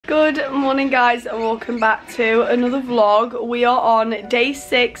Good morning guys and welcome back to another vlog. We are on day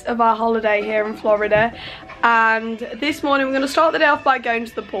 6 of our holiday here in Florida, and this morning we're going to start the day off by going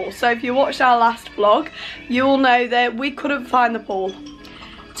to the pool. So if you watched our last vlog, you will know that we couldn't find the pool.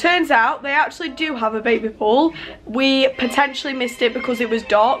 Turns out they actually do have a baby pool. We potentially missed it because it was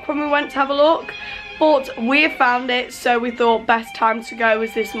dark when we went to have a look, but we found it, so we thought best time to go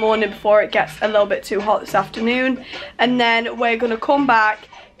was this morning before it gets a little bit too hot this afternoon. And then we're going to come back,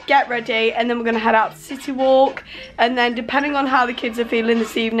 get ready, and then we're going to head out to CITYWALK, and then depending on how the kids are feeling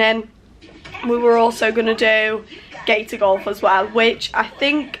this evening, we were also going to do gator golf as well, which I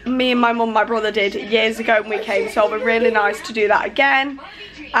think me and my mum and my brother did years ago when we came, so it'll be really nice to do that again.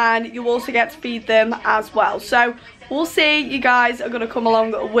 And you also get to feed them as well, so we'll see. You guys are going to come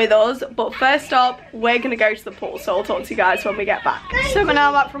along with us, but first up we're going to go to the pool, so I'll talk to you guys when we get back. So we're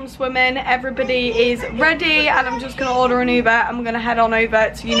now back from swimming, everybody is ready, and I'm just going to order an Uber and we're going to head on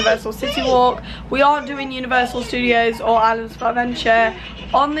over to Universal CityWalk. We aren't doing Universal Studios or Islands of Adventure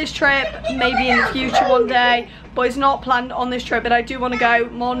on this trip, maybe in the future one day, but it's not planned on this trip. But I do want to go.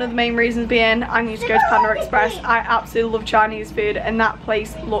 One of the main reasons being I need to go to Panda Express. I absolutely love Chinese food and that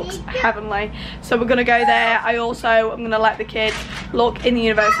place looks heavenly, so we're going to go there. I also am going to let the kids look in the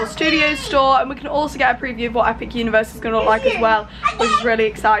Universal Studios store, and we can also get a preview of what Epic Universe is going to look like as well, which is really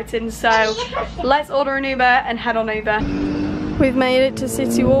exciting. So let's order an Uber and head on over. We've made it to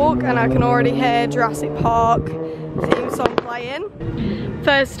CityWalk and I can already hear Jurassic Park theme song playing.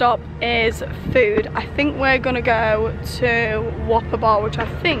 First stop is food. I think we're gonna go to Whopper Bar, which I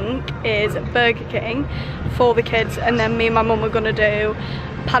think is Burger King for the kids, and then me and my mum are gonna do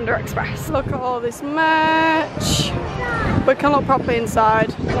Panda Express. Look at all this merch. We can look properly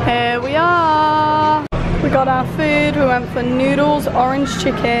inside. Here we are. We got our food. We went for noodles, orange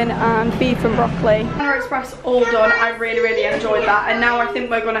chicken and beef and broccoli. Panda Express all done. I really enjoyed that, and now I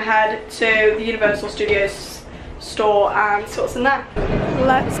think we're gonna head to the Universal Studios store and see what's in there.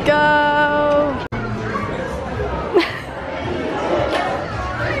 Let's go.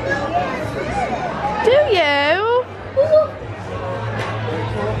 Do you?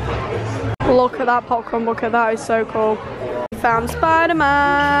 Look at that popcorn bucket, that is so cool. We found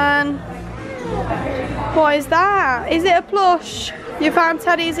Spider-Man. What is that? Is it a plush? You found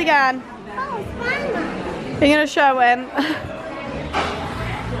teddies again? Are you gonna show him?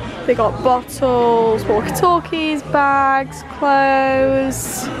 They got bottles, walkie-talkies, bags,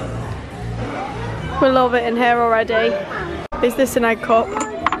 clothes. We love it in here already. Is this an egg cup?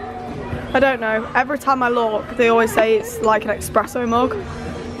 I don't know. Every time I look, they always say it's like an espresso mug.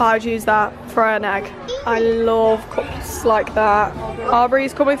 I'd use that for an egg. I love cups like that.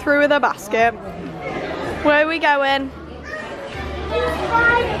 Aubrey's coming through with her basket. Where are we going?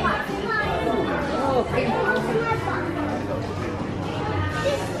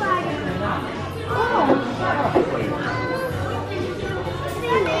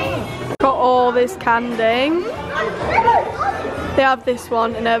 Got all this candy. They have this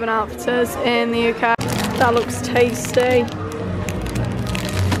one in Urban Outfitters in the UK. That looks tasty.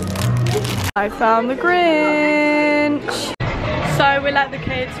 I found the Grinch. So we let the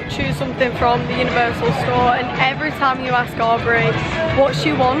kids choose something from the Universal store, and every time you ask Aubrey what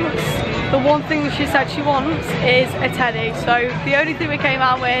she wants, the one thing that she said she wants is a teddy. So the only thing we came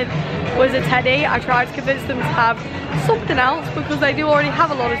out with was a teddy. I tried to convince them to have something else because they do already have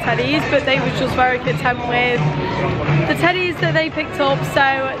a lot of teddies, but they were just very content with the teddies that they picked up,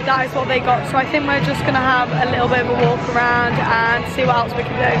 so that is what they got. So I think we're just going to have a little bit of a walk around and see what else we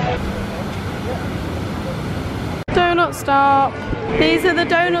can do. Donut stop. These are the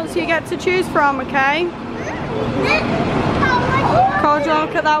donuts you get to choose from, okay? Carl, do you want to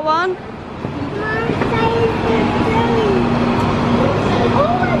look at that one?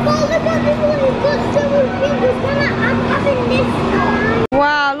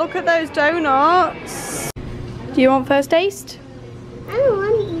 Wow, look at those donuts. Do you want first taste? I don't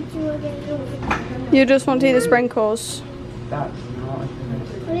want to eat your donuts. You just want to eat the sprinkles? A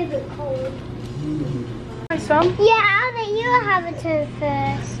little bit cold. Some? Yeah, I'll let you have a turn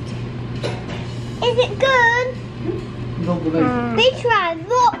first. Is it good? We tried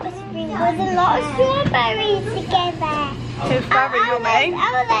lots of sprinkles and a lot of strawberries together. It's very yummy. I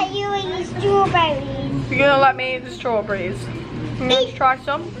will let you eat strawberries. You're going to let me eat the strawberries? You want to try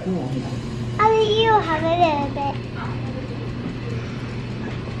some? I'll let you have a little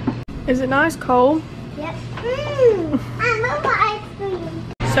bit. Is it nice, Cole? Yep. I love ice cream.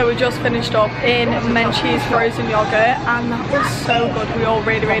 So we just finished up in Menchie's frozen yogurt, and that was so good. We all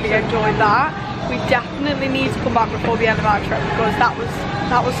really enjoyed that. We definitely need to come back before the end of our trip because that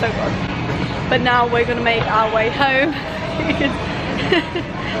was so good. But now we're going to make our way home.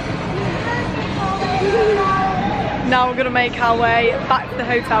 Now we're going to make our way back to the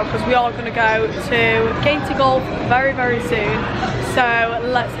hotel because we are going to go to CITYWALK very, very soon. So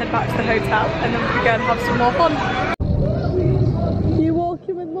let's head back to the hotel and then we're going to have some more fun. You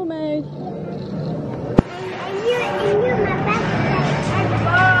walking with Mummy?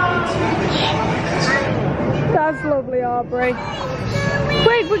 That's lovely, Aubrey.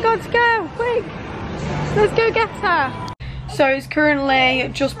 Quick, we got to go, quick. Let's go get her. So it's currently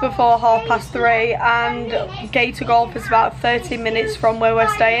just before 3:30 and CITYWALK is about 13 minutes from where we're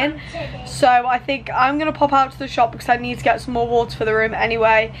staying. So I think I'm going to pop out to the shop because I need to get some more water for the room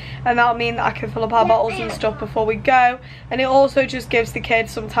anyway. And that'll mean that I can fill up our bottles and stuff before we go. And it also just gives the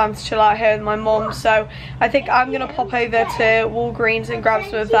kids some time to chill out here with my mum. So I think I'm going to pop over to Walgreens and grab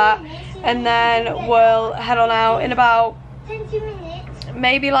some of that. And then we'll head on out in about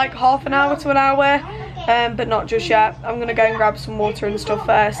maybe like half an hour to an hour. But not just yet. I'm gonna go and grab some water and stuff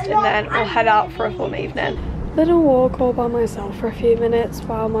first and then we'll head out for a fun evening. Little walk all by myself for a few minutes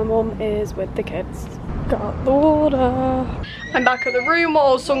while my mum is with the kids. Got the water. I'm back at the room,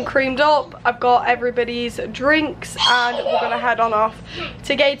 all sun creamed up. I've got everybody's drinks and we're gonna head on off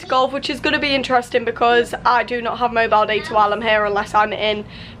to CITYWALK, which is gonna be interesting because I do not have mobile data while I'm here unless I'm in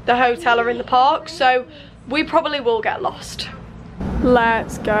the hotel or in the park, so we probably will get lost.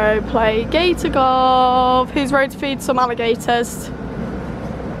 Let's go play CITYWALK. Who's ready to feed some alligators?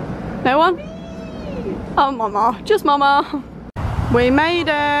 No one? Oh, Mama. Just Mama. We made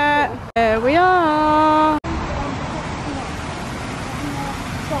it. Here we are.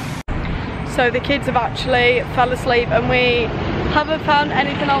 So the kids have actually fell asleep and we haven't found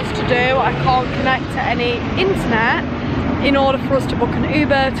anything else to do. I can't connect to any internet in order for us to book an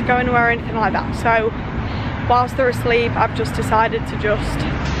Uber to go anywhere or anything like that. So whilst they're asleep, I've just decided to just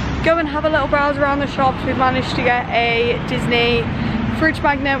go and have a little browse around the shops. We've managed to get a Disney fridge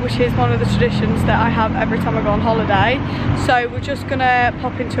magnet, which is one of the traditions that I have every time I go on holiday. So we're just gonna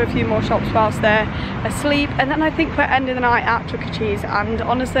pop into a few more shops whilst they're asleep, and then I think we're ending the night at Chuck E. Cheese. And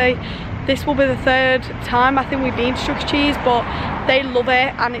honestly, this will be the third time I think we've been to Chuck E. Cheese, but they love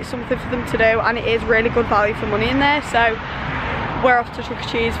it and it's something for them to do, and it is really good value for money in there. So we're off to Chuck E.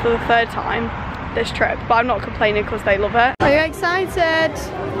 Cheese for the third time this trip, but I'm not complaining because they love it. Are you excited?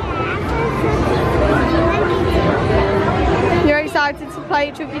 You're excited to play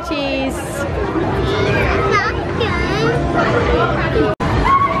at Chuck E. Cheese?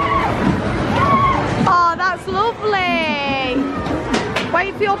 Oh, that's lovely.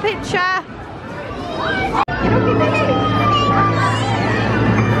 Wait for your picture.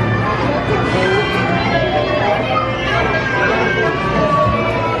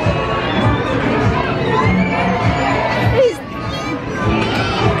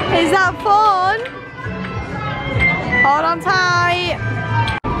 Is that fun? Hold on tight.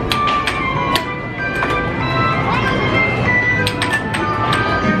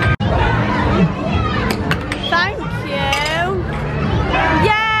 Thank you.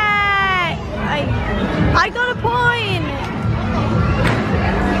 Yay! I got a point.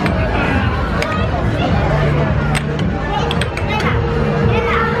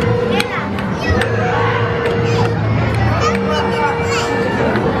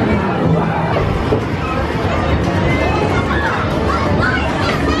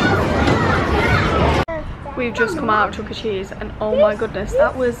 We've just come out of Chuck E. Cheese and oh my goodness,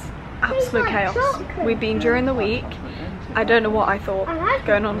 that was absolute chaos. We've been during the week. I don't know what I thought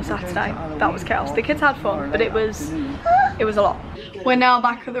going on a Saturday. That was chaos. The kids had fun, but it was a lot. We're now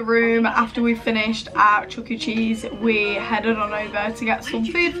back at the room after we finished at Chuck E. Cheese. We headed on over to get some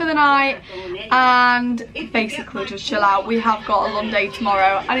food for the night and basically just chill out. We have got a long day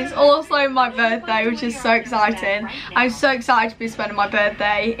tomorrow and it's also my birthday, which is so exciting. I'm so excited to be spending my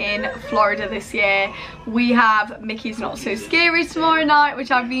birthday in Florida this year. We have Mickey's Not So Scary tomorrow night, which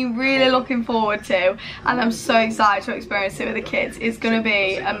I've been really looking forward to, and I'm so excited to experience it with the kids. It's going to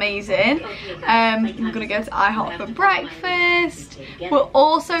be amazing. We're going to go to IHOP for breakfast. We're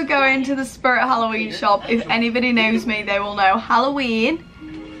also going to the Spirit Halloween shop. If anybody knows me, they will know Halloween.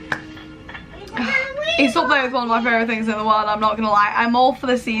 It's up there with one of my favourite things in the world, I'm not going to lie. I'm all for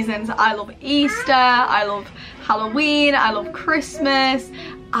the seasons. I love Easter, I love Halloween, I love Christmas.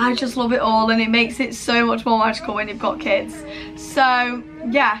 I just love it all and it makes it so much more magical when you've got kids. So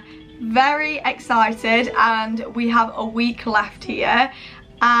yeah, very excited, and we have a week left here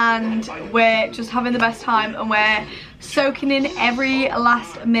and we're just having the best time and we're soaking in every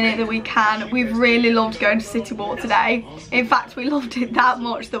last minute that we can. We've really loved going to CITYWALK today. In fact, we loved it that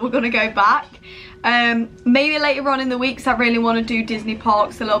much that we're going to go back. Maybe later on in the weeks I really want to do Disney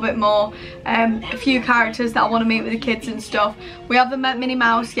parks a little bit more. A few characters that I want to meet with the kids and stuff. We haven't met Minnie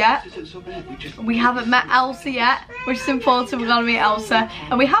Mouse yet. We haven't met Elsa yet, which is important. We're going to meet Elsa.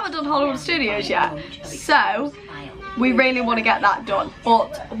 And we haven't done Hollywood Studios yet. So we really want to get that done.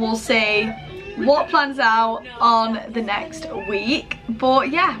 But we'll see what plans out on the next week.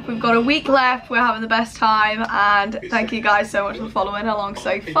 But yeah, we've got a week left. We're having the best time, and thank you guys so much for following along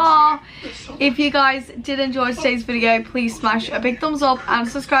so far. If you guys did enjoy today's video, please smash a big thumbs up and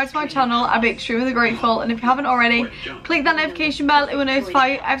subscribe to my channel. I'd be extremely grateful. And if you haven't already, click that notification bell. It will notify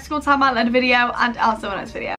you every single time I upload a video, and I'll see you in the next video.